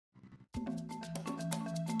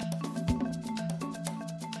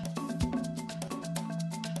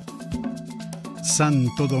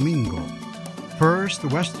Santo Domingo, first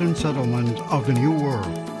Western settlement of the New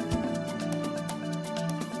World.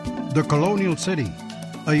 The Colonial City,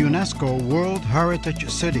 a UNESCO World Heritage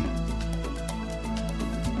City.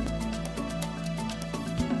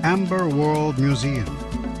 Amber World Museum.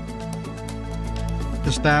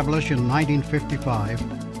 Established in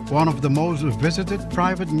 1955, one of the most visited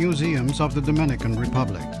private museums of the Dominican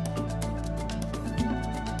Republic.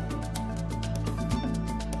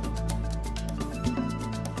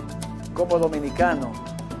 Como dominicano,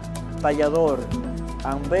 tallador,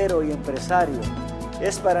 ambero y empresario,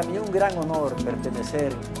 es para mí un gran honor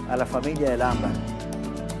pertenecer a la familia del ámbar.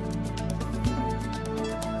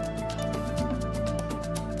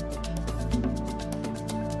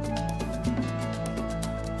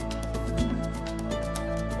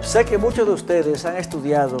 Sé que muchos de ustedes han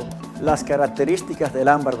estudiado las características del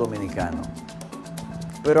ámbar dominicano,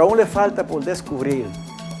 pero aún le falta por descubrir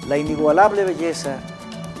la inigualable belleza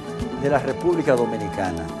de la República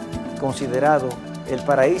Dominicana, considerado el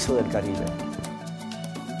paraíso del Caribe.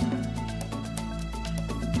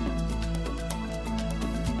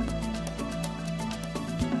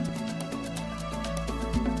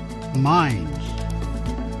 Mines.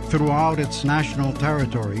 Throughout its national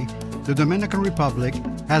territory, the Dominican Republic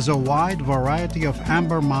has a wide variety of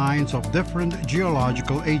amber mines of different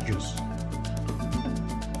geological ages.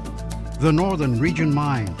 The Northern Region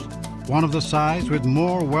Mines, one of the sites with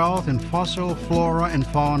more wealth in fossil flora and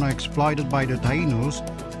fauna exploited by the Taínos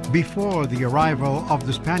before the arrival of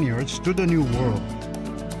the Spaniards to the New World.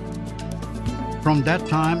 From that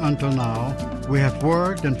time until now, we have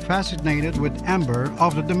worked and fascinated with amber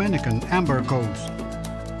of the Dominican Amber Coast.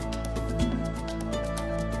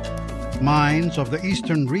 Mines of the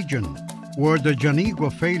Eastern Region, where the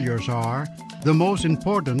Janigua failures are the most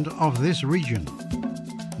important of this region.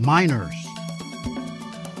 Miners.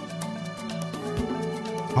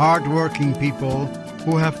 Hard-working people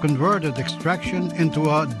who have converted extraction into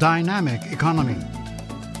a dynamic economy.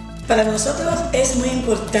 Para nosotros es muy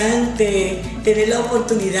importante tener la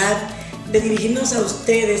oportunidad de dirigirnos a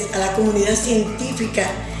ustedes, a la comunidad científica,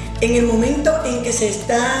 en el momento en que se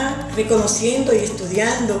está reconociendo y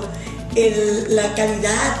estudiando la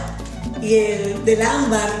calidad del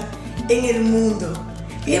ámbar en el mundo.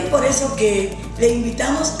 Bien, por eso que le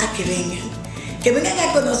invitamos a que vengan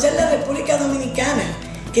a conocer la República Dominicana,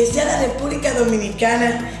 que sea la República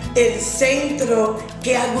Dominicana el centro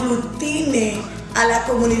que aglutine a la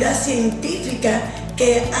comunidad científica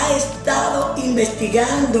que ha estado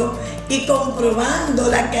investigando y comprobando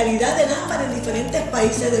la calidad del ámbar en diferentes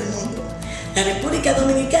países del mundo. La República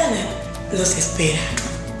Dominicana los espera.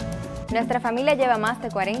 Nuestra familia lleva más de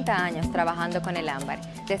 40 años trabajando con el ámbar.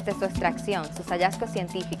 Desde su extracción, sus hallazgos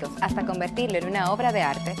científicos, hasta convertirlo en una obra de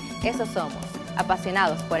arte, eso somos,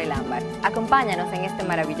 apasionados por el ámbar. Acompáñanos en este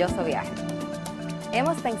maravilloso viaje.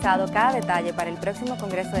 Hemos pensado cada detalle para el próximo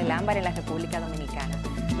Congreso del Ámbar en la República Dominicana.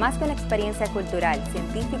 Más que una experiencia cultural,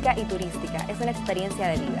 científica y turística, es una experiencia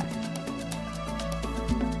de vida.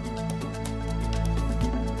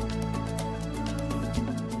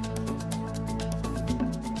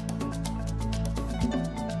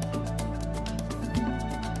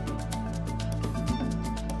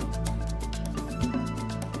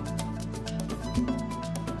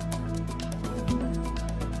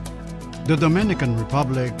 The Dominican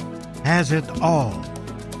Republic has it all.